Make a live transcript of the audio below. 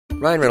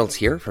Ryan Reynolds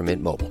here from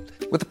Mint Mobile.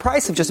 With the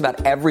price of just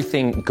about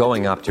everything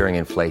going up during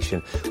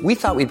inflation, we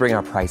thought we'd bring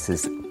our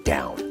prices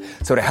down.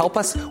 So to help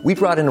us, we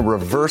brought in a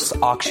reverse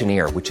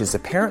auctioneer, which is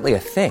apparently a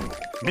thing.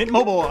 Mint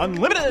Mobile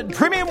Unlimited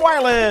Premium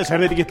Wireless. How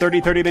to get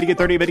 30, 30, bit to get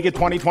 30, bit to get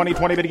 20, 20,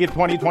 20, bit to get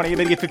 20, 20,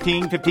 bit to get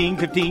 15, 15,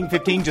 15,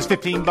 15, just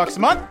 $15 a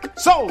month?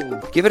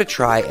 Sold! Give it a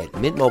try at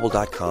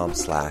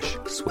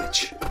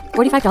mintmobile.com/switch.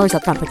 $45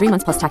 up front for 3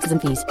 months plus taxes and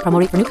fees. Promo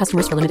rate for new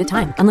customers for limited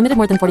time. Unlimited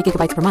more than 40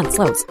 gigabytes per month.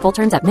 Slows full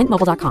terms at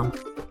mintmobile.com.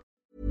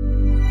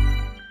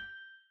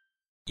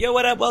 Yo,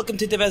 what up? Welcome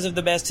to the Best of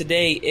the Best.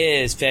 Today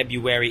is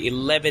February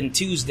 11,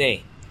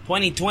 Tuesday,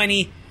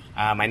 2020.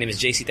 My name is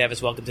JC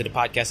Tevis. Welcome to the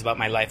podcast about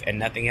my life and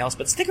nothing else.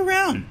 But stick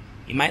around.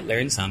 You might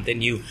learn something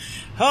new.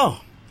 Oh,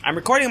 I'm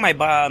recording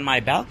on my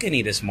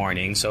balcony this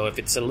morning, so if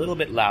it's a little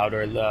bit loud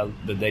or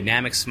the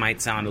dynamics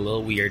might sound a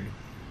little weird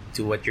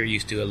to what you're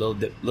used to, a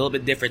little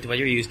bit different to what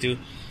you're used to,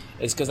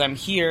 it's because I'm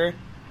here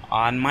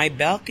on my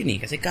balcony.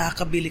 Kasi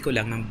kakabili ko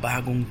lang ng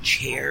bagong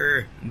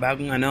chair.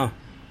 Bagong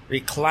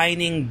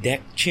reclining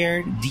deck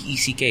chair.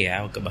 DECK,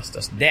 huwag ka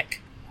bastos.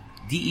 Deck.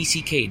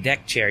 DECK,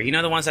 deck chair. You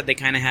know the ones that they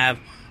kind of have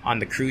on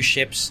the cruise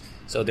ships?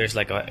 So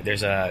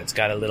it's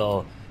got a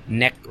little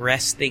neck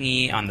rest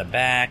thingy on the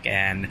back,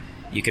 and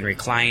you can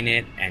recline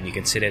it, and you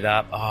can sit it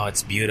up. Oh,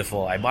 it's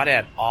beautiful. I bought it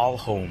at All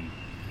Home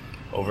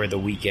over the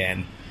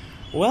weekend.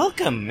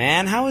 Welcome,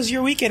 man. How was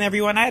your weekend,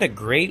 everyone? I had a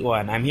great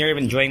one. I'm here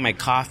enjoying my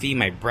coffee,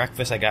 my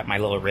breakfast. I got my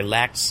little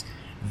relax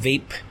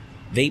vape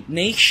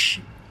niche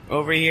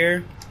over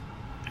here.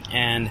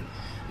 And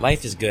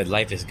life is good.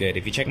 Life is good.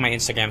 If you check my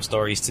Instagram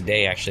stories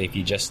today, actually,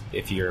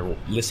 if you're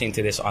listening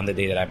to this on the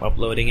day that I'm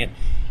uploading it,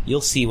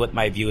 you'll see what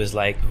my view is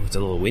like. Oh, it's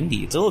a little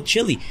windy. It's a little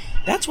chilly.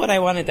 That's what I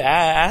wanted to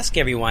ask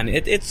everyone.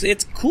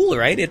 It's cool,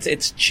 right?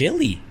 It's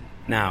chilly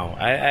now.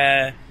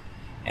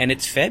 And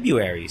it's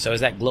February. So is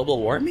that global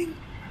warming?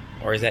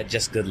 Or is that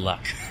just good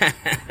luck?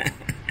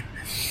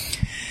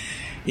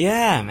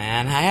 Yeah,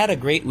 man. I had a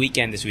great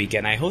weekend this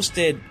weekend. I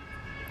hosted...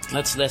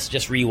 Let's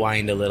just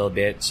rewind a little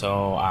bit.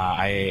 So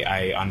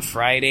I on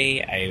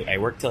Friday I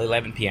worked till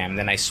 11 p.m.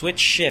 Then I switched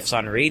shifts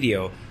on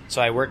radio.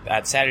 So I worked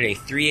at Saturday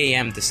 3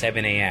 a.m. to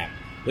 7 a.m.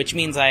 Which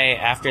means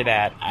after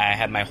that I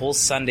had my whole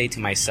Sunday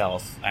to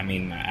myself. I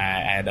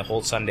had the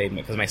whole Sunday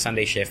because my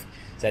Sunday shift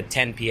is at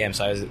 10 p.m.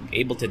 So I was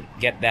able to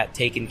get that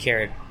taken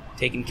care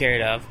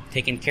of.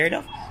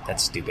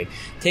 That's stupid.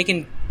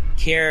 Taken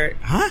care.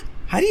 Huh?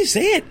 How do you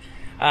say it?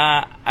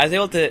 I was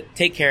able to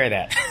take care of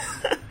that.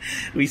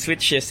 We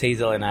switched shifts,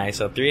 Hazel and I,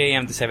 so 3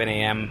 a.m. to 7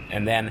 a.m.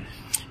 And then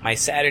my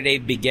Saturday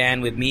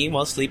began with me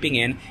while sleeping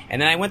in.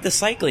 And then I went to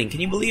cycling. Can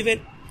you believe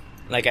it?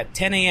 Like at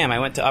 10 a.m. I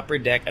went to Upper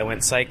Deck. I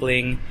went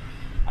cycling.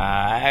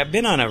 I've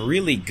been on a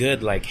really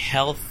good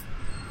health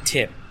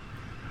tip.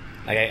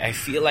 I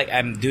feel like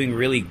I'm doing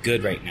really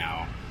good right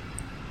now.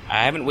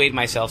 I haven't weighed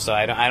myself, so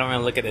I don't want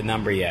to look at the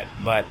number yet.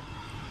 But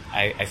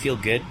I feel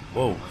good.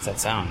 Whoa, what's that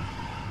sound?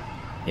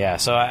 Yeah,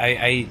 so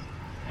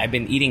I've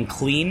been eating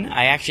clean.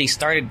 I actually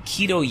started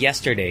keto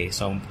yesterday.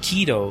 So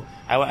keto,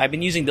 I've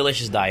been using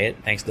Delicious Diet.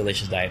 Thanks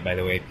Delicious Diet, by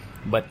the way.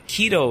 But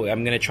keto,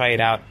 I'm going to try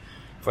it out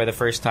for the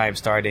first time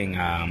starting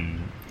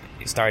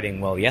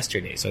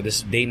yesterday. So this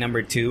is day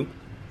number 2.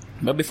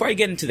 But before I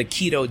get into the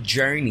keto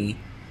journey,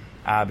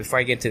 before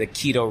I get into the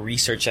keto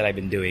research that I've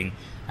been doing,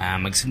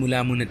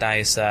 magsimula muna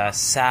tayo sa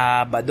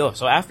Sabado.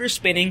 So after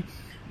spinning,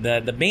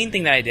 the main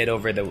thing that I did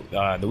over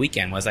the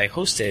weekend was I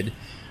hosted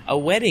a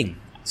wedding.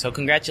 So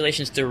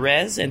congratulations to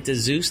Rez and to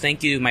Zeus.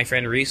 Thank you, my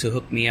friend Reese, who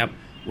hooked me up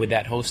with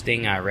that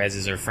hosting. Rez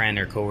is her friend,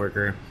 her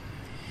coworker.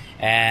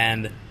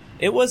 And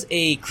it was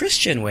a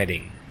Christian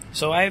wedding.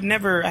 So I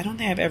don't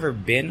think I've ever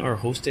been or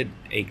hosted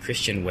a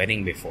Christian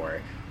wedding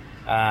before.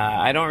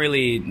 I don't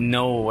really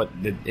know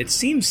it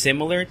seems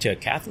similar to a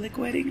Catholic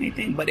wedding, I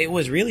think, but it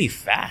was really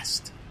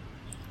fast.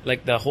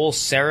 Like the whole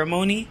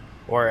ceremony,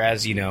 or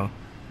as you know,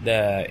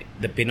 the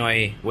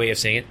Pinoy way of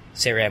saying it,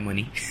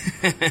 ceremony.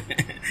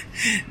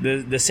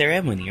 the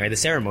ceremony or the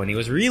ceremony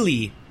was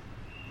really,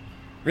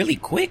 really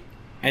quick.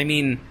 I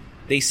mean,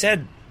 they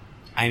said,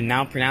 I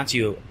now pronounce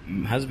you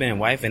husband and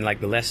wife in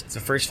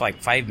the first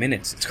 5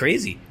 minutes. It's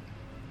crazy.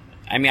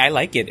 I mean, I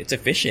like it. It's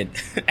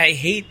efficient. I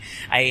hate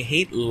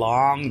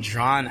long,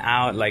 drawn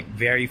out,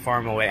 very far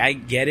away. I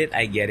get it.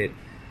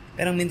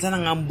 Pero minsan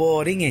ang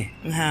boring eh.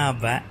 Ang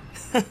haba.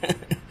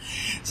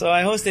 So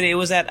I hosted it. It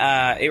was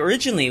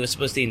originally it was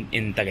supposed to be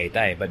in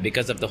Tagaytay, but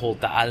because of the whole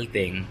Taal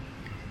thing,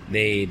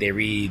 they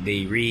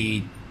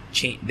readjusted.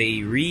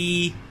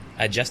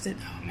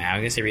 Oh man,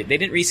 I'm gonna say they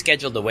didn't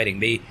reschedule the wedding.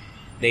 They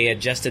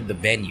adjusted the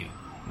venue,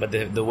 but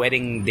the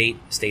wedding date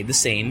stayed the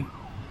same.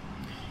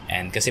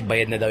 And kasi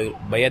bayad na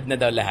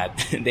daw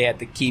lahat, they had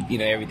to keep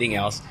everything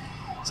else.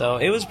 So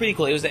it was pretty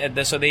cool. It was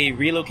so they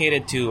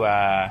relocated to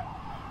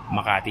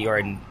Makati, or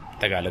in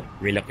Tagalog,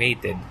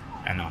 relocated.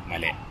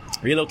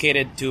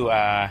 Relocated to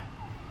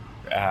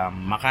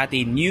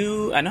Makati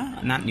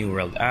not New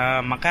World.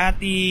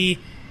 Makati.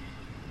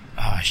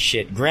 Oh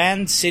shit,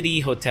 Grand City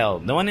Hotel,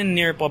 the one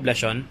near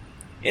Poblacion.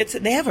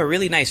 They have a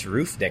really nice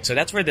roof deck, so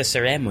that's where the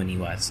ceremony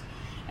was.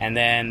 And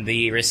then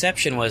the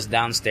reception was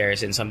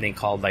downstairs in something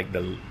called like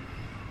the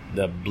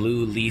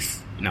Blue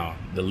Leaf. No,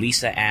 the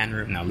Lisa Ann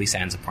room. No, Lisa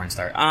Ann's a porn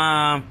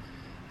star.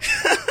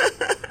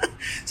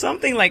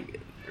 Something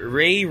like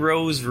Ray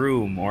Rose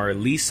room or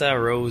Lisa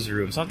Rose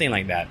room, something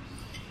like that.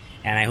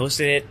 And I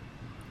hosted it.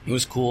 It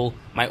was cool.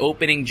 My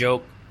opening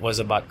joke was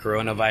about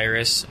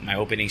coronavirus. My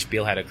opening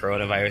spiel had a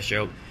coronavirus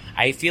joke.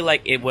 I feel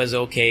like it was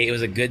okay. It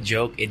was a good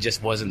joke. It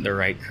just wasn't the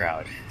right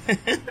crowd.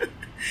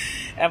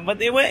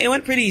 But it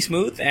went pretty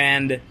smooth.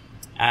 And,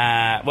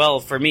 well,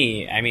 for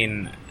me, I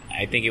mean,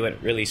 I think it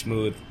went really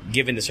smooth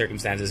given the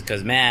circumstances.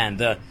 Because,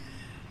 man,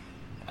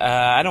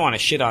 I don't want to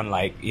shit on,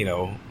 like, you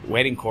know,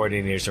 wedding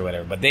coordinators or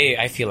whatever. But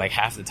I feel like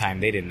half the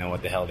time they didn't know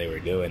what the hell they were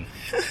doing.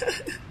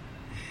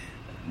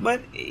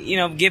 But, you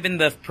know, given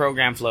the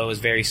program flow was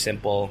very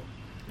simple,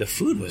 the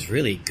food was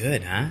really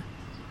good, huh?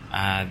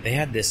 They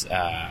had this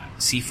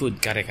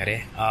seafood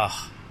kare-kare.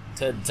 Oh,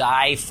 to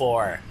die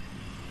for.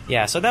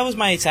 Yeah, so that was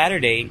my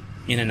Saturday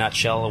in a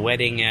nutshell. A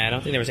wedding. I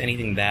don't think there was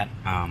anything that...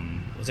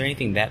 was there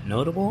anything that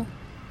notable?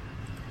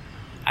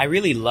 I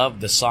really love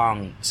the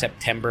song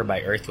September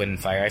by Earth, Wind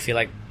 & Fire. I feel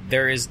like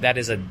that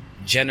is a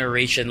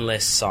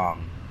generationless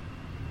song.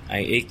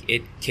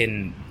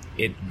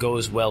 It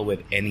goes well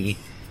with any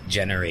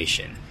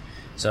generation.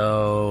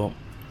 So,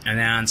 and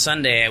then on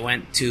Sunday I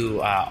went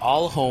to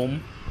All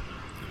Home,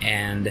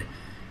 and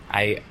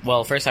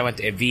first I went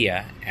to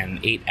Evia and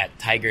ate at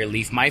Tiger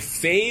Leaf. My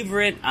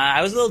favorite.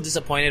 I was a little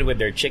disappointed with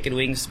their chicken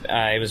wings.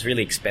 It was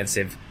really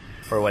expensive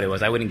for what it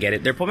was. I wouldn't get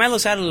it. Their pomelo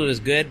salad was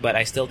good, but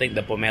I still think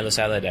the pomelo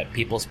salad at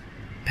People's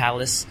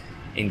Palace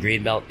in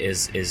Greenbelt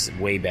is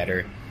way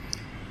better.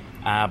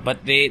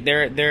 But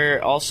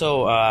they're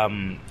also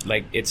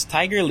like it's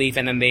Tiger Leaf,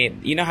 and then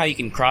you know how you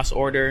can cross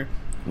order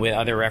with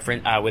other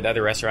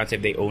restaurants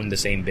if they own the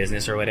same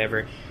business or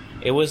whatever.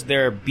 It was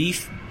their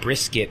beef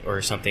brisket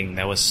or something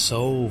that was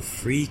so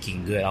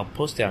freaking good. I'll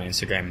post it on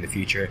Instagram in the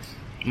future.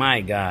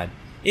 My God,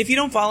 if you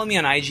don't follow me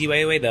on IG, by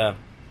the way,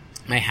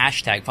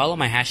 follow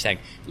my hashtag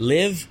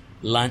Live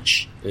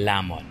Lunch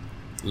Lamon.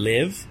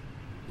 Live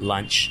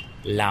Lunch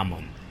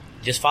Lamon.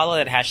 Just follow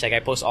that hashtag. I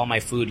post all my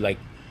food, like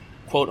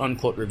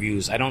quote-unquote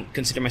reviews. I don't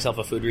consider myself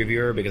a food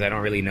reviewer because I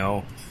don't really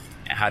know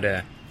how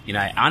to, you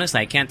know, honestly,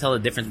 I can't tell the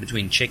difference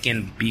between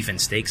chicken, beef, and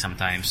steak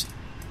sometimes.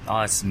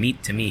 Oh, it's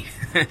meat to me.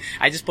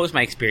 I just post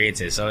my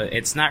experiences, so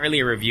it's not really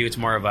a review. It's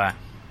more of a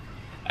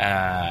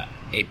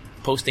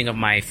posting of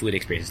my food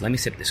experiences. Let me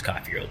sip this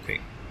coffee real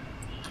quick.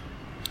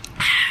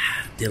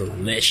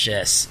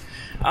 Delicious.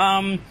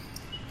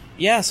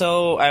 Yeah,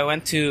 so I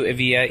went to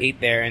Evia, ate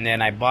there, and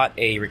then I bought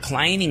a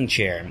reclining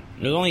chair.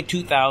 It was only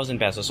 2,000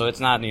 pesos, so it's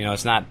not, you know,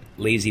 it's not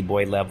lazy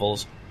boy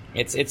levels.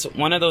 It's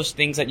one of those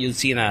things that you'll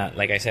see in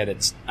like I said,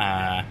 it's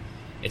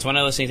one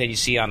of those things that you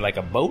see on like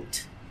a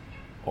boat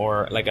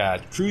or like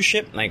a cruise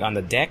ship, like on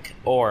the deck,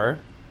 or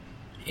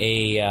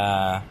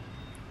I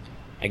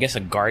guess a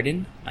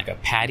garden, like a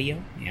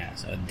patio. Yeah,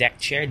 so a deck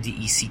chair,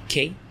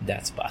 DECK.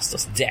 That's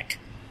Bastos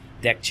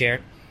deck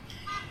chair.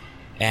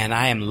 And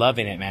I am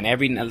loving it, man.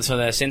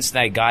 Since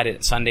I got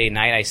it Sunday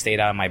night, I stayed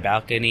out on my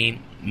balcony.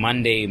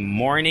 Monday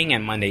morning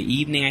and Monday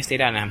evening, I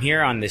stayed out, and I'm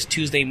here on this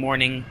Tuesday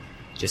morning,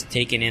 just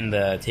taking in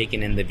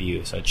the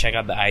view. So check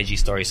out the IG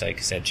stories, like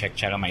I said.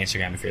 Check out my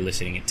Instagram if you're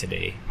listening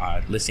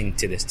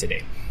to this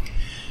today.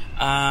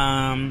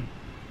 And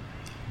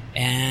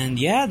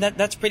yeah,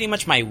 that's pretty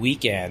much my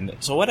weekend.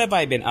 So what have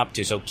I been up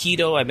to? So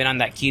keto, I've been on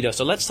that keto.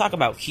 So let's talk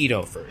about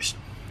keto first.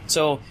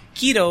 So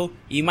keto,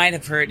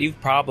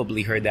 you've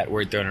probably heard that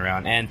word thrown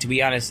around. And to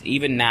be honest,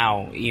 even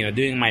now, you know,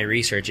 doing my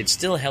research, it's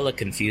still hella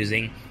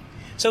confusing.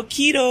 So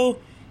keto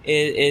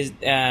is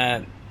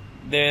the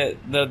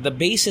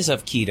basis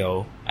of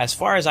keto, as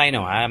far as I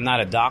know. I'm not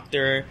a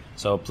doctor,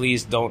 so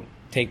please don't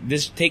take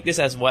this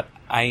as what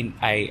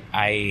I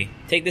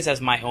take this as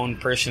my own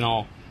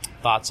personal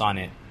thoughts on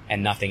it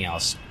and nothing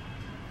else.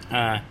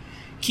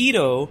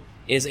 Keto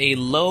is a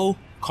low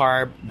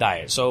carb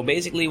diet. So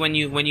basically, when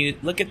you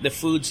look at the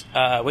foods,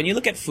 when you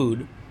look at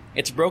food,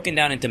 it's broken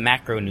down into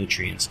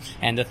macronutrients,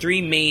 and the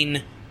three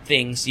main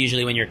things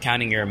usually when you're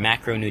counting your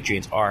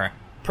macronutrients are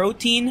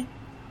protein,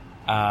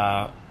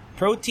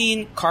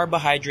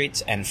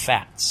 carbohydrates, and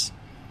fats.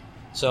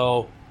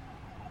 So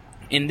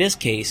in this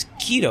case,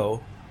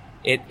 keto,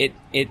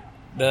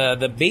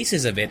 the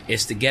basis of it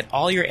is to get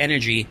all your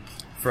energy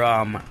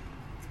from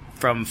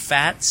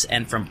fats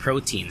and from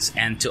proteins,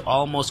 and to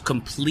almost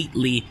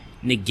completely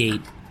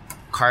negate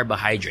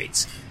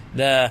carbohydrates.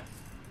 The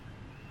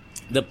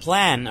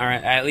plan, or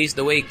at least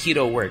the way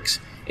keto works,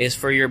 is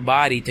for your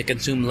body to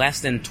consume less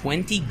than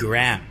 20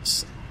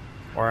 grams,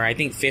 or I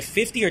think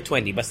 50 or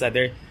 20, but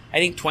I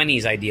think 20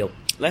 is ideal.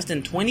 Less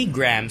than 20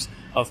 grams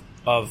of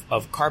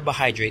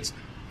carbohydrates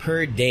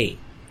per day.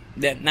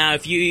 Now,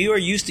 if you are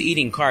used to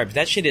eating carbs,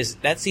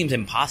 that seems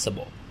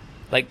impossible.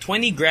 Like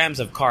 20 grams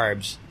of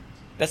carbs,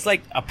 that's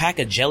like a pack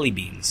of jelly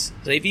beans.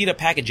 So if you eat a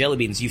pack of jelly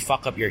beans, you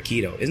fuck up your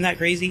keto. Isn't that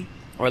crazy?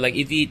 Or like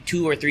if you eat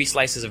 2 or 3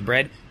 slices of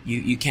bread,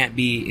 you can't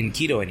be in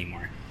keto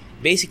anymore.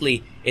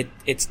 Basically,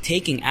 it's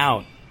taking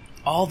out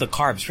all the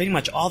carbs, pretty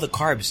much all the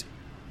carbs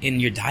in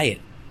your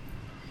diet.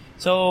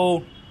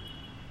 So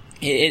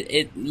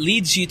it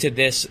leads you to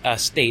this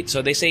state.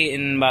 So they say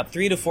in about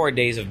 3 to 4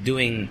 days of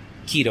doing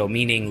keto,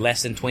 meaning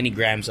less than 20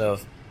 grams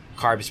of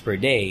carbs per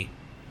day,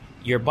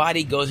 your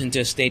body goes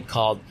into a state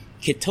called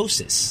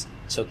ketosis.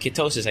 So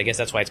ketosis, I guess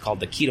that's why it's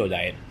called the keto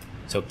diet.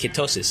 So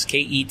ketosis,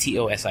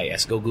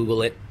 Ketosis. Go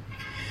Google it.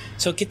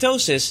 So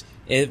ketosis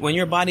is when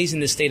your body's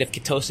in the state of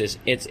ketosis.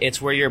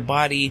 It's where your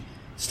body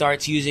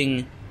starts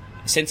using,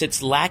 since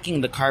it's lacking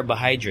the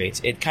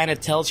carbohydrates, it kind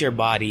of tells your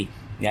body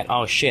that,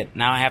 oh shit,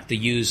 now I have to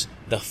use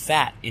the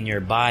fat in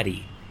your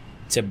body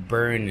to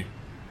burn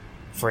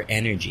for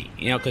energy.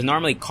 Because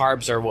normally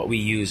carbs are what we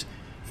use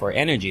for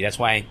energy. That's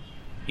why,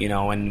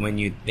 when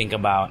you think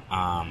about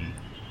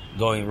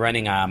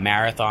running a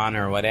marathon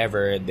or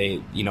whatever,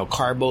 they,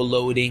 carbo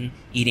loading,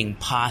 eating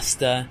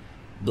pasta,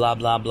 blah,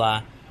 blah,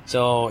 blah.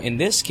 So in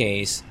this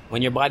case,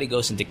 when your body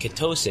goes into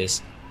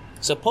ketosis,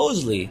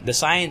 supposedly the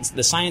science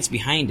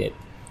behind it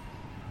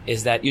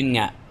is that yung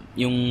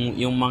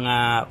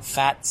mga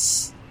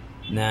fats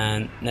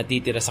na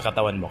natitira sa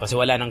katawan mo kasi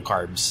wala ng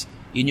carbs,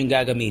 yun yung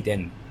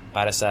gagamitin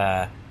para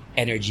sa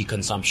energy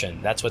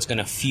consumption. That's what's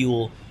gonna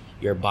fuel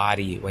your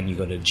body when you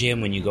go to the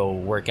gym, when you go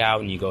work out,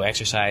 when you go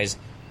exercise,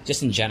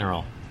 just in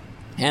general.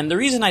 And the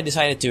reason I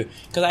decided to,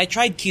 because I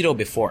tried keto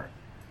before.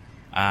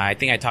 I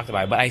think I talked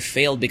about it, but I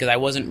failed because I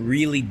wasn't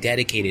really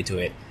dedicated to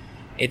it.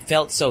 It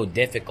felt so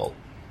difficult.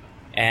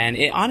 And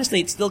honestly,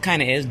 it still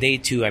kind of is. Day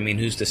 2, I mean,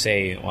 who's to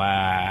say?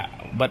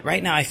 But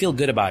right now, I feel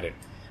good about it.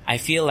 I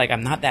feel like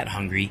I'm not that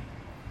hungry.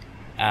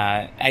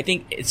 I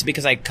think it's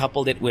because I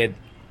coupled it with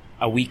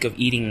a week of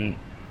eating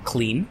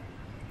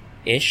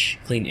clean-ish,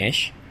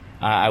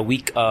 a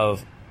week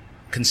of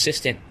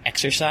consistent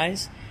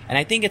exercise. And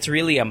I think it's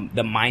really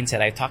the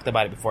mindset. I talked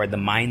about it before, the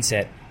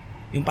mindset.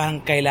 Yung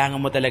parang kailangan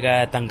mo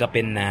talaga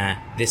tanggapin na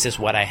this is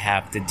what I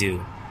have to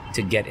do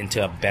to get into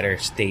a better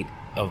state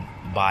of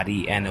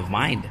body and of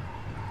mind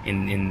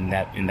in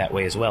that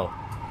way as well.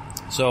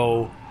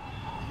 So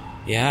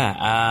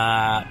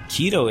yeah,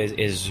 keto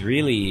is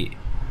really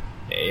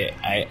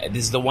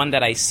this is the one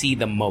that I see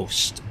the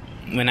most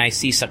when I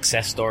see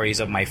success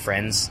stories of my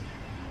friends.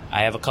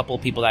 I have a couple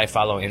of people that I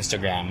follow on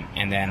Instagram,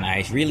 and then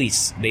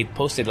they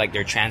posted like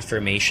their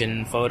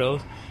transformation photos.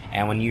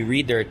 And when you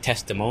read their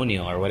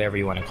testimonial, or whatever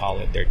you want to call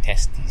it, their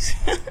testes,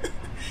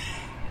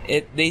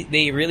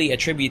 they really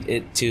attribute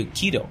it to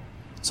keto.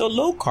 So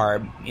low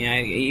carb,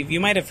 you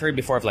might have heard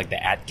before of like the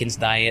Atkins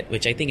diet,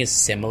 which I think is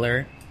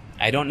similar.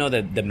 I don't know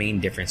the main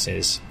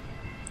differences,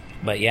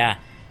 but yeah.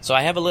 So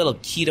I have a little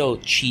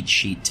keto cheat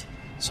sheet.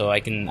 So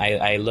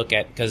I look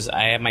at, because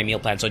I have my meal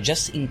plan. So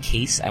just in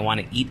case I want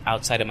to eat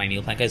outside of my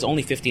meal plan, because it's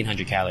only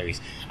 1,500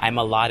 calories, I'm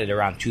allotted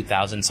around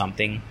 2,000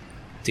 something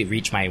to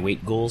reach my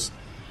weight goals.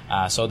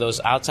 So those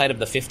outside of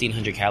the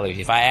 1,500 calories,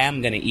 if I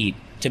am going to eat,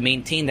 to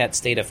maintain that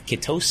state of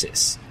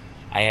ketosis,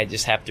 I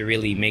just have to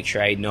really make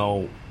sure I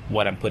know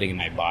what I'm putting in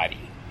my body.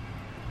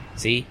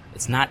 See?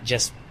 It's not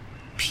just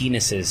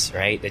penises,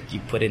 right, that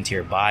you put into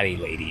your body,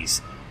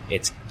 ladies.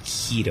 It's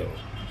keto,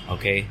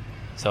 okay?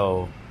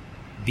 So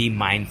be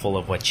mindful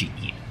of what you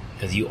eat,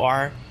 because you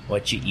are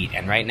what you eat.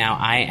 And right now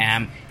I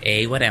am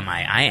what am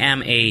I? I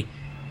am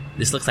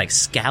this looks like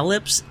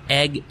scallops,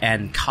 egg,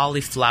 and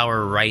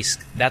cauliflower rice.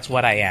 That's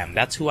what I am.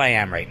 That's who I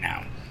am right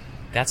now.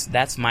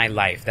 That's my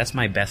life. That's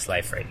my best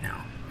life right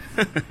now.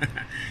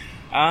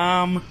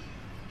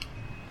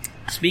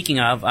 Speaking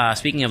of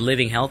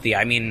living healthy,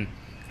 I mean,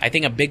 I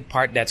think a big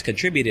part that's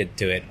contributed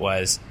to it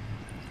was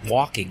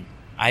walking.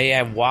 I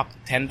have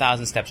walked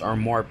 10,000 steps or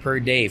more per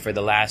day for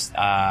the last,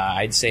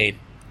 I'd say,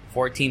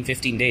 14,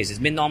 15 days. It's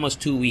been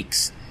almost 2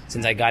 weeks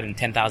since I got in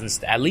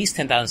at least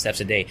 10,000 steps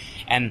a day.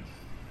 And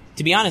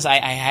to be honest,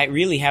 I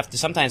really have to,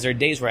 sometimes there are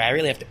days where I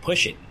really have to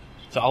push it.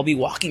 So I'll be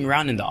walking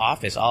around in the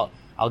office. I'll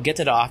get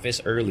to the office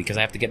early because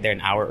I have to get there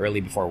an hour early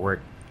before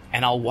work.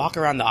 And I'll walk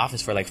around the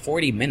office for like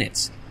 40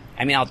 minutes.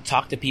 I mean, I'll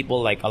talk to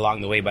people like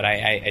along the way, but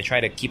I try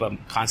to keep a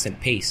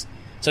constant pace.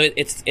 So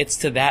it's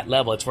to that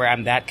level. It's where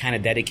I'm that kind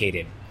of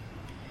dedicated.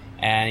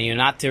 And,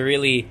 not to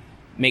really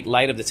make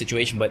light of the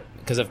situation, but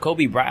because of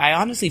Kobe Bryant, I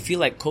honestly feel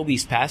like Kobe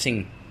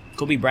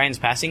Bryant's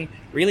passing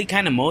really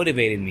kind of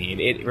motivated me.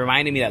 It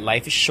reminded me that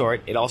life is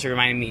short. It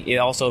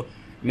also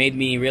made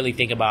me really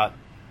think about,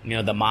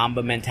 the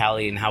Mamba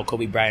mentality and how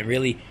Kobe Bryant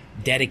really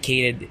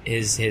dedicated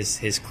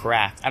his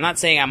craft. I'm not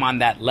saying I'm on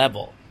that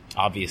level,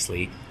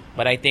 obviously,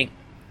 but I think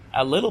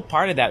a little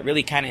part of that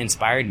really kind of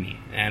inspired me.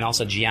 And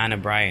also Gianna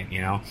Bryant,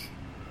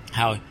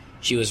 how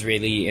she was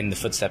really in the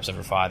footsteps of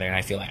her father. And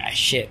I feel like,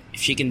 shit,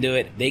 if she can do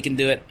it, they can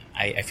do it.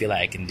 I feel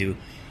like I can do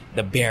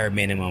the bare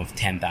minimum of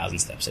 10,000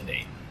 steps a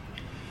day.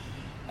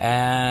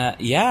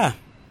 Yeah,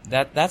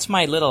 that's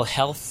my little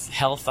health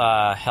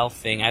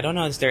thing. I don't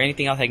know. Is there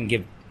anything else I can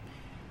give?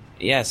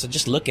 Yeah, so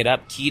just look it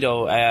up.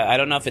 Keto. I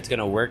don't know if it's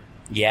gonna work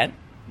yet,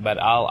 but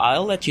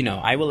I'll let you know.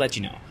 I will let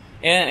you know.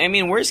 And I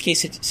mean, worst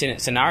case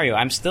scenario,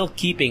 I'm still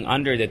keeping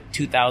under the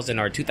 2,000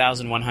 or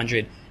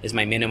 2,100 is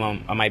my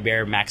minimum, or my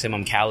bare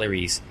maximum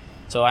calories.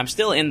 So I'm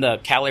still in the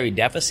calorie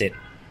deficit.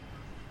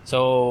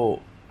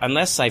 So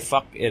unless I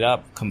fuck it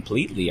up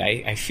completely,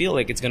 I feel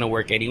like it's going to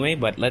work anyway.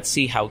 But let's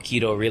see how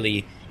keto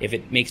really, if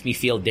it makes me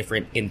feel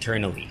different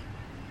internally,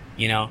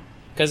 you know?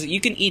 Because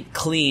you can eat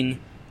clean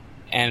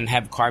and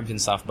have carbs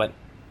and stuff, but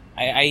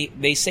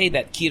they say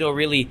that keto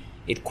really,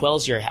 it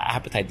quells your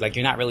appetite. Like,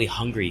 you're not really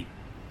hungry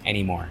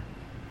anymore.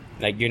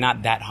 Like, you're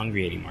not that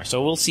hungry anymore.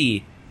 So we'll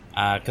see.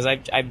 Because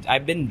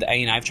I've been,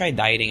 I've tried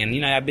dieting,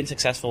 and I've been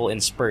successful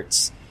in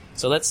spurts.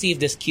 So let's see if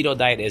this keto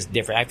diet is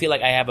different. I feel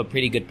like I have a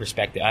pretty good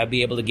perspective. I'll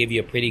be able to give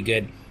you a pretty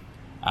good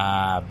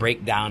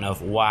breakdown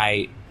of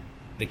why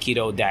the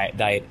keto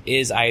diet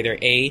is either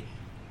A,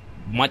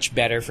 much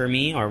better for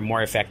me or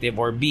more effective,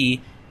 or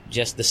B,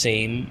 just the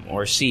same,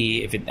 or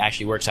C, if it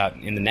actually works out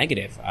in the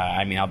negative.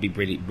 I'll be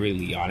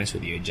brutally honest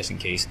with you, just in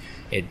case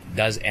it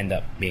does end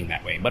up being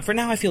that way. But for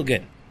now, I feel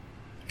good.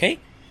 Okay?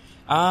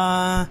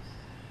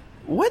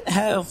 What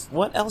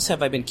else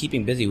have I been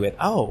keeping busy with?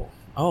 Oh,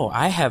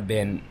 I have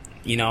been,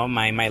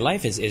 my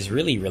life is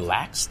really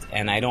relaxed,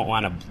 and I don't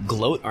want to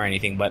gloat or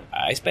anything, but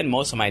I spend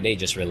most of my day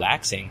just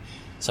relaxing.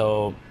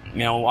 So,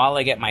 while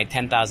I get my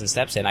 10,000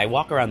 steps in, I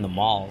walk around the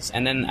malls.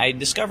 And then I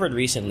discovered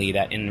recently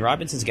that in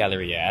Robinson's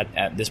Galleria,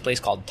 at this place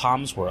called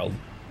Tom's World,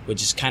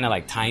 which is kind of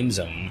like Time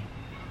Zone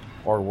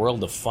or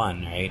World of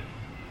Fun, right?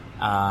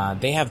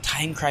 They have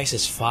Time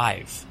Crisis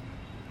 5.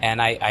 And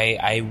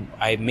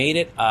I made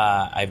it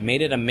I've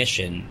made it a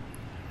mission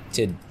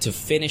to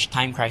finish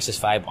Time Crisis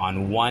 5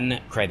 on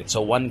 1 credit,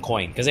 so 1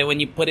 coin. Because when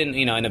you put in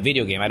in a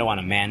video game, I don't want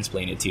to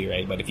mansplain it to you,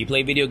 right? But if you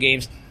play video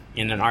games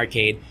in an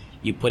arcade,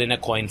 you put in a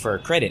coin for a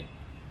credit.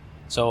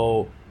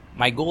 So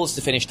my goal is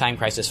to finish Time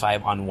Crisis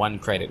 5 on 1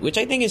 credit, which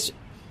I think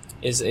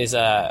is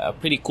a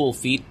pretty cool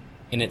feat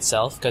in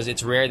itself, because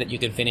it's rare that you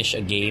can finish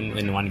a game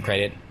in 1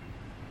 credit.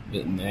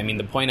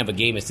 The point of a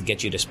game is to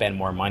get you to spend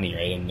more money,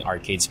 right? In the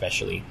arcade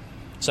especially.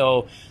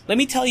 So let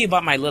me tell you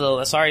about my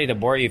little, sorry to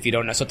bore you if you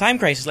don't know. So Time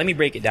Crisis, let me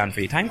break it down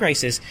for you. Time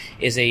Crisis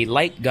is a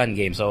light gun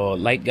game. So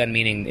light gun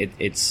meaning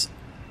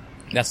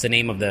that's the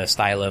name of the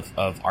style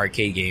of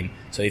arcade game.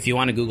 So if you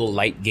want to Google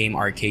light game,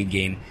 arcade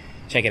game,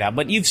 check it out.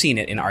 But you've seen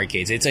it in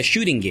arcades. It's a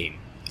shooting game.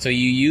 So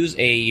you use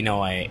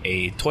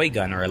a toy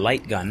gun or a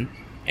light gun,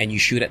 and you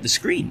shoot at the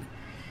screen.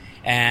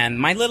 And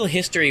my little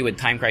history with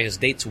Time Crisis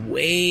dates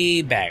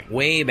way back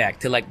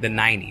to like the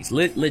 90s.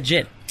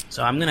 Legit.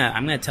 So I'm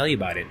gonna tell you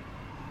about it.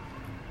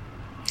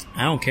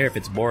 I don't care if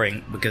it's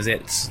boring, because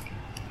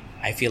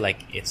I feel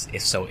like it's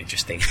so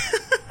interesting.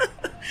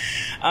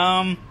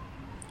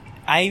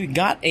 I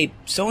got a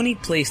Sony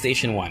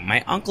PlayStation 1.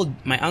 My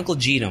uncle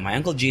Gino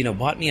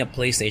bought me a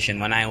PlayStation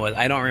when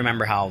I don't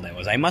remember how old I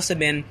was. I must have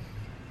been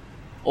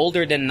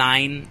older than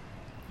 9,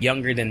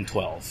 younger than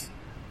 12.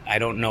 I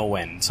don't know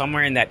when.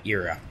 Somewhere in that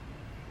era.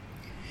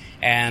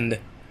 And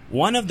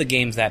one of the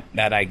games that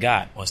I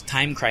got was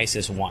Time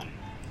Crisis 1.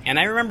 And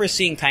I remember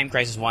seeing Time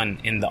Crisis 1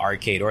 in the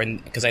arcade,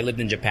 because I lived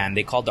in Japan.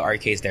 They called the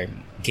arcades their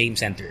game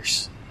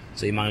centers.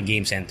 So yung mga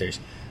game centers.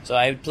 So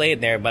I would play it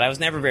there, but I was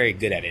never very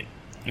good at it.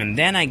 And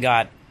then I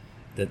got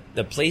the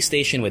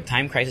PlayStation with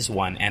Time Crisis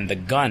 1 and the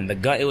gun.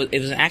 It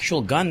was an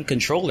actual gun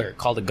controller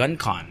called a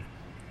GunCon.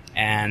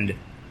 And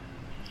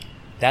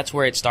that's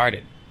where it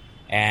started.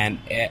 And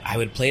I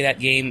would play that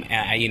game.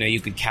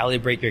 You could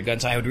calibrate your gun.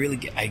 So I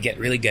get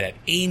really good at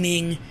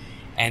aiming.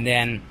 And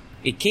then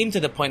it came to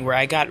the point where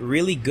I got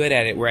really good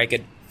at it, where I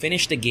could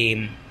finish the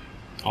game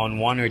on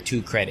 1 or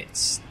 2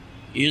 credits.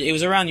 It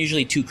was around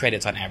usually 2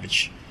 credits on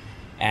average.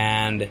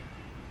 And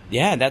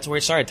yeah, that's where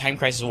it started, Time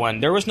Crisis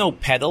 1. There was no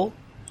pedal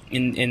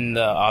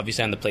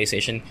obviously on the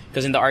PlayStation,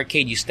 because in the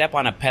arcade you step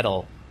on a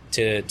pedal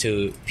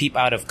to peep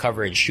out of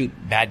cover and shoot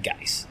bad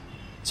guys.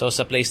 So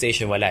sa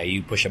PlayStation, wala,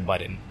 you push a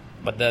button.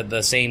 But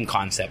the same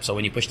concept. So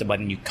when you push the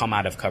button, you come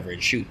out of cover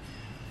and shoot.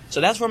 So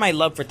that's where my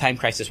love for Time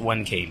Crisis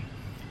 1 came.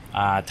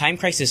 Time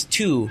Crisis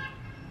 2,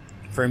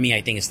 for me,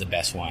 I think is the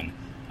best one.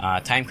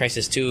 Time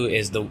Crisis 2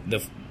 is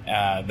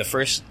the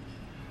first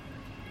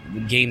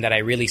game that I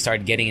really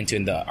started getting into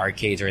in the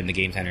arcades or in the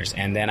game centers.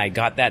 And then I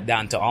got that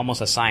down to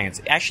almost a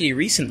science. Actually,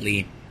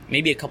 recently,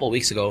 maybe a couple of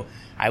weeks ago,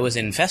 I was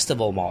in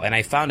Festival Mall, and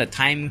I found a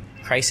Time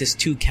Crisis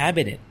 2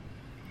 cabinet.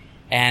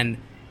 And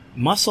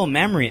muscle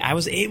memory, I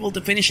was able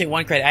to finish it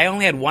 1 credit. I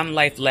only had 1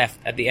 life left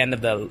at the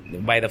end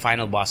by the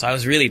final boss, so I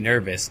was really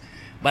nervous.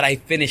 But I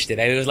finished it.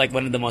 It was like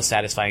one of the most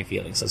satisfying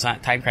feelings. So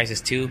Time Crisis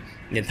 2,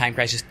 and then Time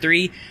Crisis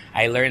 3,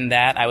 I learned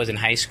that. I was in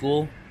high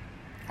school.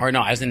 Or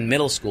no, I was in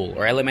middle school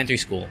or elementary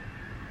school.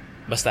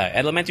 Basta,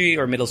 elementary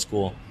or middle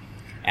school.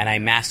 And I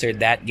mastered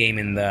that game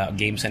in the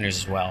game centers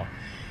as well.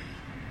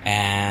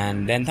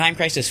 And then Time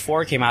Crisis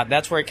 4 came out.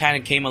 That's where it kind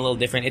of came a little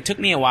different. It took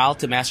me a while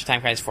to master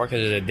Time Crisis 4 because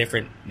it was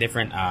a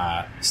different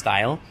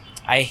style.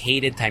 I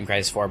hated Time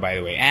Crisis 4, by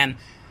the way. And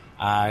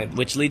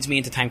which leads me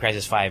into Time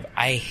Crisis 5.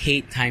 I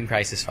hate Time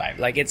Crisis 5.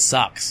 Like, it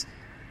sucks.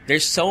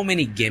 There's so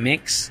many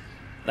gimmicks.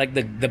 Like,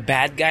 the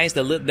bad guys,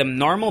 the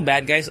normal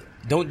bad guys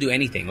don't do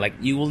anything. Like,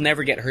 you will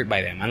never get hurt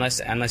by them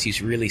unless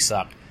you really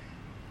suck.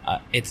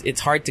 It's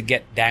hard to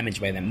get damaged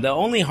by them. The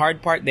only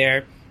hard part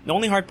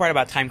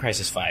about Time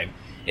Crisis 5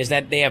 is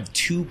that they have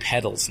 2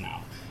 pedals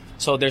now.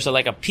 So there's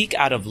a peek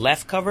out of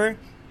left cover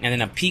and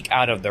then a peek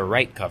out of the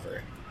right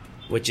cover,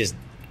 which is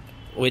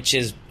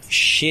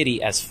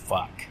shitty as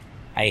fuck.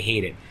 I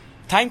hate it.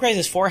 Time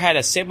Crisis 4 had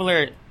a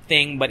similar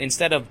thing, but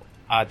instead of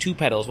 2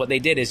 pedals, what they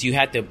did is you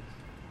had to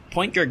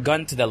point your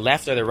gun to the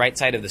left or the right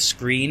side of the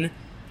screen.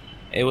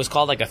 It was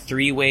called like a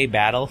three-way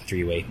battle,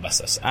 three-way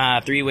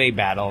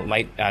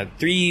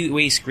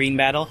screen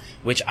battle,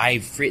 which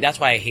that's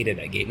why I hated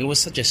that game. It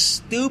was such a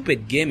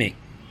stupid gimmick.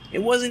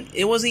 It wasn't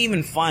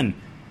even fun.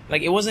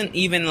 Like, it wasn't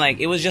even like,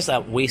 it was just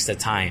a waste of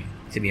time,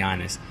 to be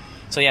honest.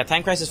 So yeah,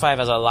 Time Crisis 5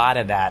 has a lot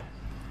of that.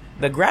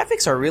 The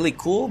graphics are really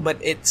cool, but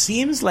it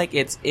seems like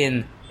it's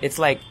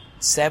like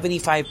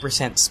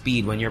 75%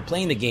 speed. When you're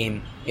playing the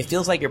game, it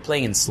feels like you're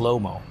playing in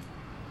slow-mo.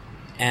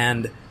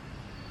 And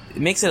it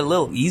makes it a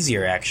little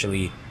easier,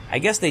 actually. I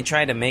guess they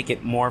try to make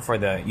it more for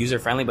the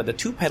user-friendly, but the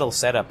 2-pedal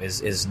setup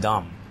is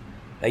dumb.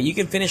 Like, you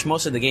can finish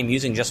most of the game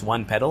using just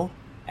 1 pedal,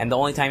 and the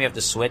only time you have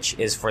to switch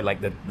is for,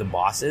 like, the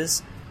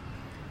bosses.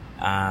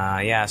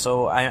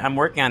 So I'm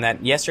working on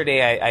that.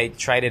 Yesterday, I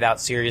tried it out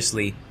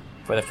seriously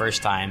for the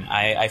first time.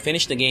 I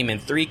finished the game in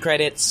 3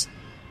 credits.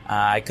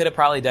 I could have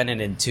probably done it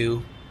in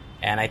 2,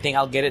 and I think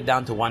I'll get it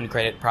down to 1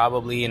 credit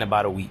probably in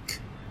about a week.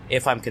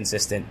 If I'm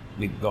consistent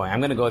with going. I'm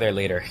going to go there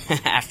later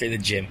after the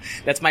gym.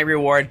 That's my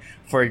reward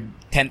for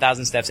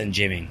 10,000 steps and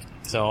gymming.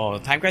 So,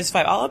 Time Crisis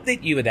 5, I'll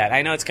update you with that.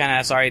 I know it's kind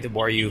of sorry to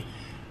bore you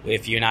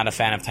if you're not a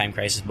fan of Time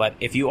Crisis, but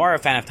if you are a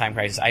fan of Time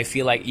Crisis, I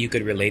feel like you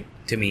could relate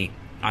to me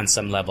on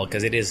some level,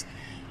 because it is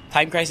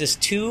Time Crisis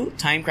 2,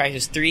 Time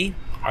Crisis 3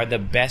 are the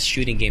best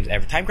shooting games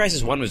ever. Time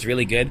Crisis 1 was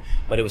really good,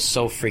 but it was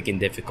so freaking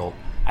difficult.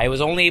 I was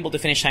only able to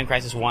finish Time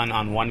Crisis 1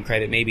 on 1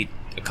 credit maybe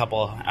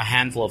a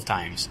handful of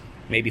times.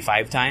 Maybe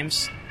 5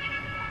 times.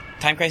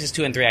 Time Crisis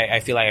 2 and 3, I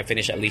feel like I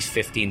finished at least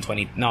 15,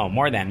 20, no,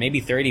 more than,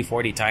 maybe 30,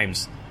 40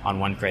 times on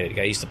 1 credit.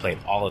 I used to play it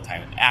all the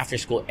time. After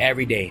school,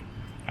 every day,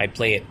 I'd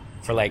play it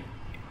for like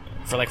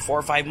 4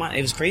 or 5 months.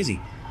 It was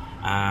crazy.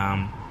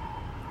 Yeah.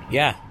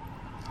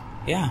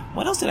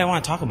 What else did I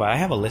want to talk about? I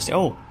have a list.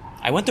 Oh,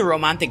 I went to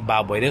Romantic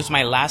Baboy. This was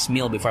my last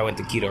meal before I went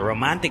to keto.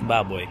 Romantic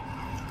Baboy.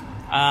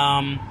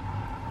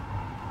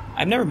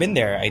 I've never been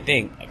there, I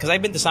think. Because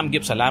I've been to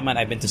Samgyup Salamat,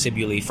 I've been to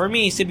Cebu Lee. For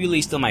me, Cebu Lee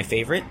is still my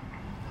favorite.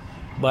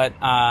 But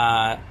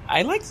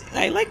I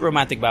like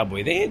Romantic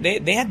Baboy.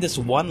 They had this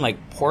one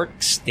like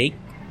pork steak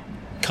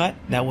cut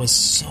that was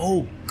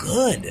so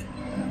good.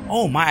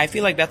 Oh my! I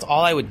feel like that's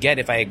all I would get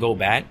if I go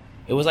back.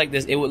 It was like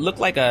this. It would look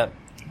like a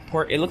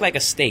pork. It looked like a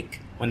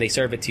steak when they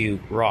serve it to you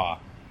raw,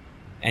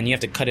 and you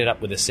have to cut it up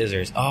with the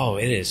scissors. Oh,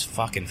 it is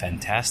fucking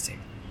fantastic.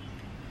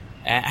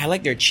 And I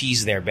like their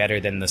cheese there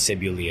better than the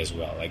Cebu Lee as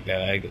well. I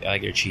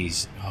like their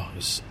cheese. Oh, it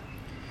was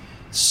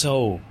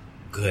so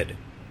good,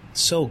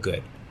 so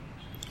good.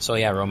 So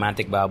yeah,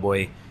 Romantic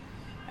Baboy.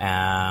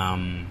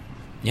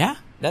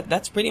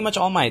 That's pretty much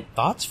all my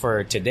thoughts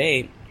for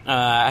today.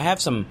 I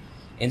have some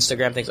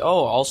Instagram things.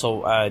 Oh,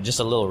 also, just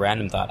a little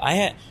random thought.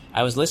 I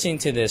was listening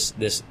to this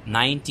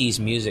 90s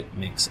music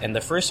mix, and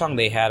the first song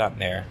they had up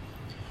there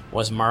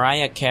was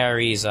Mariah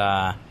Carey's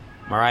Love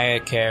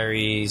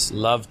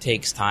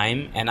Takes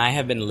Time, and I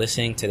have been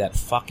listening to that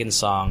fucking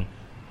song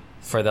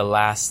for the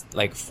last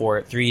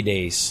 3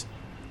 days,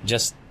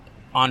 just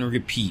on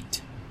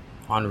repeat.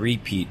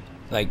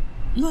 Like,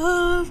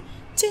 love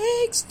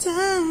takes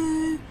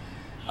time.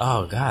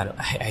 Oh, God.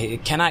 I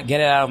cannot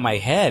get it out of my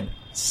head.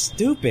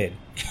 Stupid.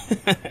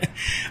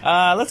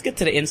 Let's get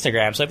to the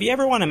Instagram. So if you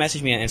ever want to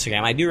message me on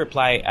Instagram, I do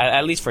reply,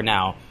 at least for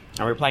now.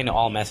 I'm replying to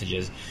all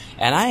messages.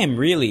 And I'm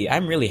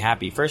really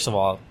happy. First of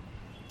all,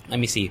 let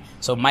me see.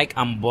 So Mike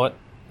Ambot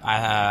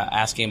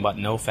asking about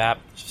NoFap.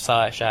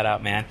 Shout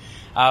out, man.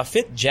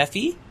 Fit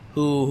Jeffy,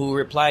 who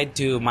replied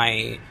to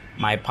my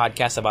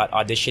podcast about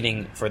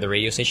auditioning for the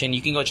radio station.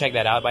 You can go check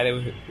that out, by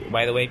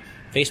the way.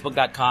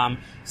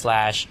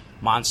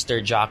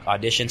 Facebook.com/Monster Jock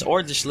Auditions,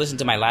 or just listen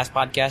to my last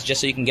podcast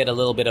just so you can get a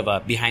little bit of a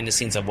behind the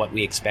scenes of what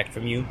we expect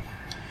from you.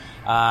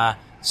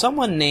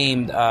 Someone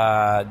named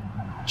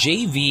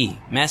JV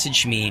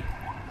messaged me.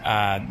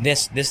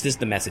 This is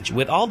the message.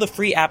 With all the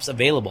free apps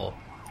available,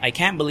 I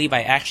can't believe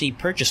I actually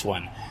purchased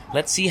one.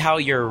 Let's see how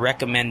your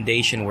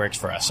recommendation works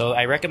for us. So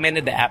I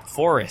recommended the app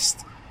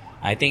Forest.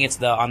 I think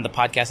it's on the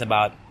podcast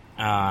about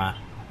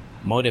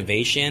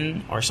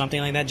motivation or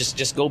something like that.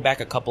 Just go back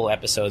a couple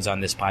episodes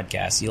on this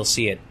podcast. You'll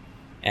see it.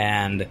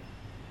 And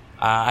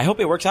I hope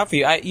it works out for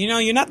you.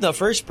 You're not the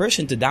first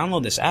person to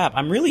download this app.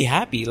 I'm really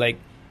happy.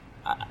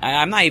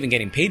 I'm not even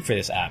getting paid for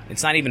this app.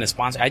 It's not even a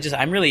sponsor.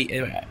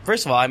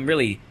 First of all, I'm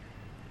really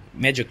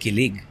medyo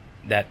kilig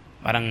that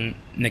parang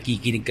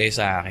nakikinig kayo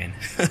sa akin.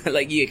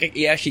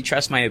 You actually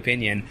trust my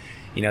opinion.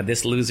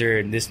 This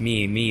loser, this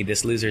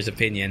loser's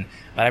opinion.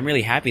 But I'm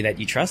really happy that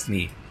you trust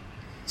me.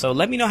 So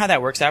let me know how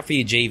that works out for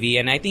you, JV.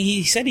 And I think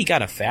he said he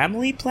got a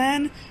family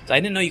plan. So I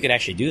didn't know you could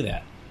actually do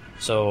that.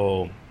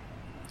 So,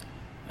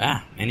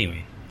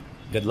 anyway,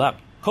 good luck.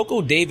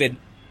 Coco David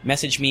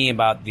messaged me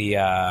about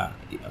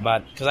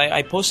because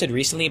I posted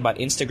recently about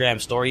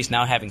Instagram stories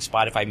now having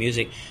Spotify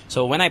Music.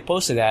 So when I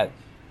posted that,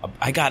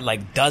 I got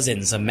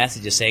dozens of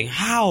messages saying,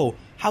 how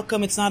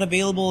come it's not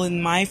available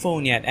in my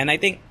phone yet? And I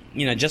think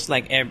just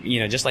like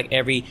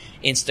every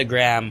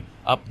Instagram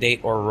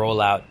update or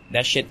rollout,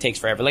 that shit takes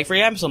forever. Like for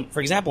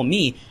example,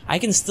 me, I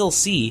can still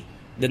see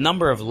the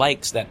number of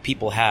likes that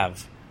people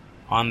have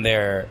on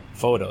their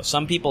photos.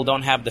 Some people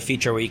don't have the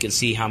feature where you can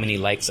see how many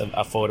likes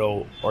a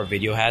photo or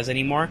video has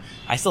anymore.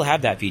 I still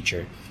have that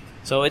feature.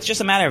 So it's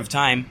just a matter of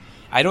time.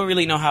 I don't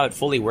really know how it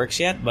fully works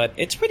yet, but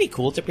it's pretty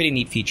cool. It's a pretty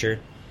neat feature.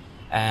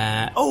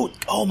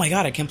 Oh my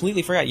God, I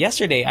completely forgot.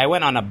 Yesterday, I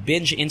went on a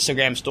binge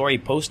Instagram story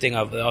posting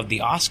of the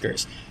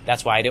Oscars.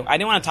 That's why I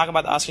didn't want to talk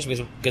about the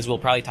Oscars because we'll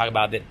probably talk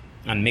about it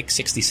on Mix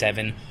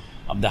 67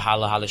 of the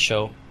Hala Hala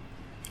show.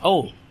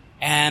 Oh,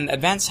 and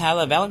advance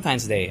Hala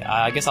Valentine's Day.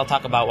 I guess I'll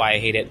talk about why I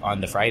hate it on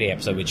the Friday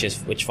episode,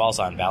 which falls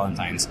on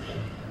Valentine's.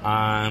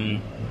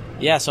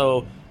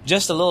 So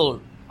just a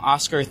little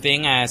Oscar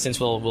thing, since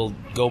we'll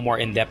go more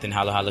in depth in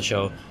Hala Hala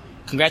show.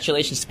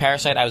 Congratulations to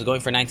Parasite. I was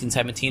going for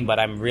 1917, but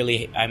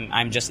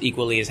I'm just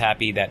equally as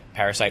happy that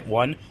Parasite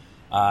won,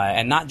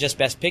 and not just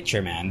Best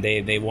Picture, man.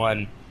 They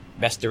won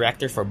Best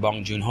Director for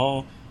Bong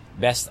Joon-ho,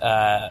 Best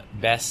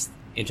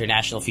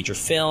International Feature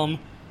Film,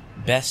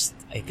 Best,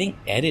 I think,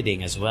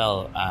 Editing as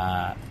well.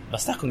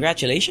 Basta,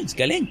 congratulations,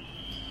 galing.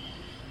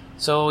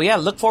 So yeah,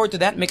 look forward to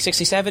that Mix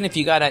 67. If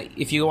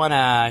you want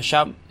to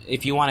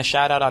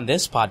shout out on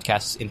this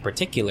podcast in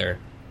particular,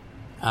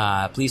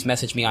 please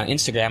message me on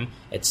Instagram.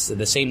 It's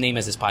the same name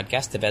as this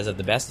podcast, Tevez of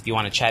the Best. If you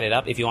want to chat it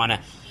up, if you want to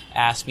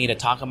ask me to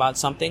talk about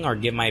something or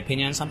give my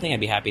opinion on something,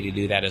 I'd be happy to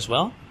do that as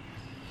well.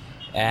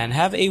 And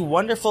have a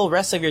wonderful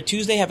rest of your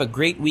Tuesday. Have a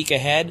great week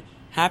ahead.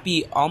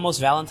 Happy almost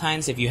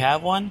Valentine's if you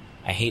have one.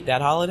 I hate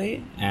that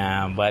holiday,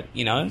 but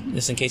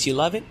just in case you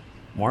love it,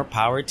 more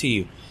power to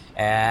you.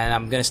 And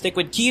I'm gonna stick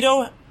with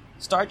keto.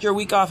 Start your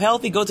week off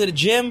healthy. Go to the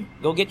gym.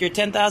 Go get your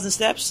 10,000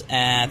 steps.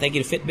 And thank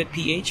you to Fitbit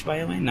PH, by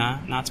the way. Nah,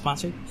 not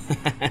sponsored.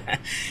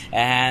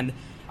 And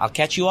I'll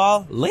catch you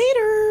all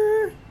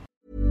later.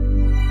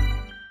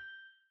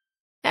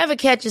 Ever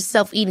catch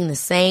yourself eating the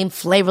same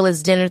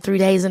flavorless dinner 3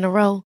 days in a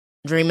row?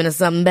 Dreaming of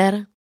something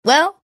better?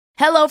 Well,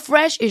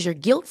 HelloFresh is your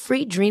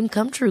guilt-free dream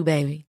come true,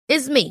 baby.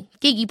 It's me,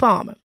 Keke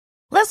Palmer.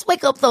 Let's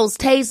wake up those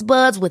taste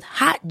buds with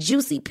hot,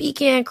 juicy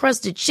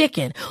pecan-crusted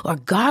chicken or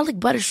garlic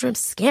butter shrimp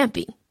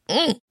scampi.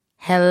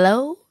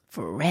 Hello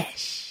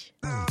Fresh.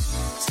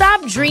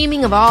 Stop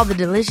dreaming of all the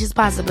delicious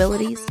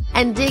possibilities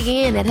and dig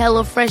in at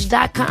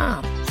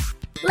HelloFresh.com.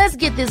 Let's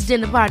get this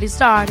dinner party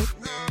started.